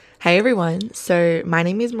Hey everyone, so my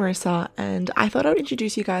name is Marissa, and I thought I would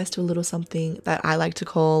introduce you guys to a little something that I like to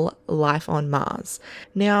call life on Mars.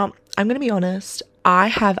 Now, I'm going to be honest, I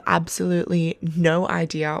have absolutely no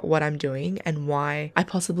idea what I'm doing and why I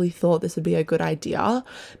possibly thought this would be a good idea,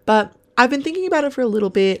 but I've been thinking about it for a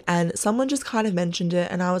little bit, and someone just kind of mentioned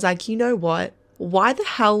it, and I was like, you know what? Why the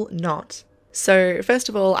hell not? So, first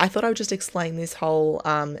of all, I thought I would just explain this whole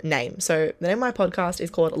name. So, the name of my podcast is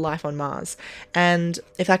called Life on Mars. And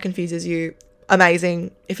if that confuses you,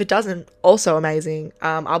 amazing. If it doesn't, also amazing.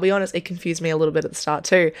 I'll be honest, it confused me a little bit at the start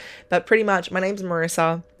too. But pretty much, my name's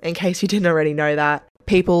Marissa, in case you didn't already know that.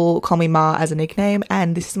 People call me Ma as a nickname,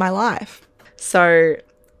 and this is my life. So,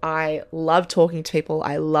 I love talking to people,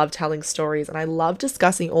 I love telling stories, and I love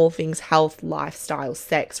discussing all things health, lifestyle,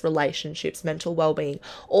 sex, relationships, mental well-being,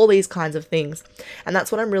 all these kinds of things. And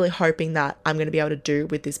that's what I'm really hoping that I'm going to be able to do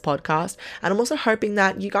with this podcast. And I'm also hoping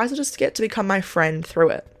that you guys will just get to become my friend through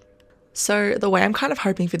it. So the way I'm kind of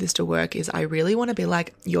hoping for this to work is I really want to be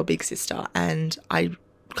like your big sister, and I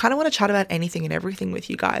kind of want to chat about anything and everything with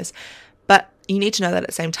you guys. But you need to know that at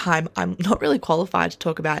the same time, I'm not really qualified to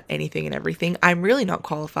talk about anything and everything. I'm really not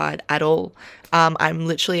qualified at all. I'm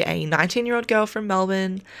literally a 19-year-old girl from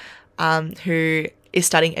Melbourne who is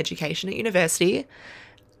studying education at university.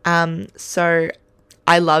 So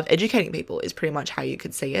I love educating people is pretty much how you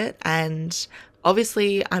could see it. And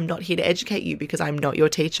obviously, I'm not here to educate you because I'm not your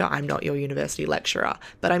teacher, I'm not your university lecturer,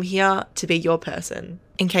 but I'm here to be your person.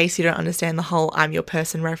 In case you don't understand the whole I'm your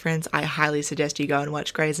person reference, I highly suggest you go and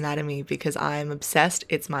watch Grey's Anatomy because I'm obsessed.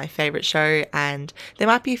 It's my favourite show, and there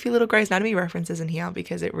might be a few little Grey's Anatomy references in here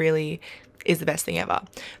because it really is the best thing ever.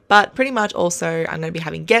 But pretty much also, I'm going to be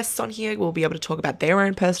having guests on here. We'll be able to talk about their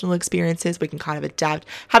own personal experiences. We can kind of adapt,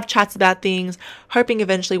 have chats about things, hoping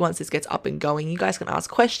eventually once this gets up and going, you guys can ask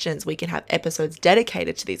questions. We can have episodes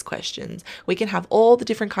dedicated to these questions. We can have all the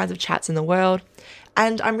different kinds of chats in the world.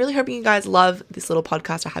 And I'm really hoping you guys love this little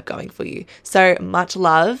podcast I have going for you. So much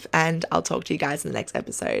love, and I'll talk to you guys in the next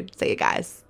episode. See you guys.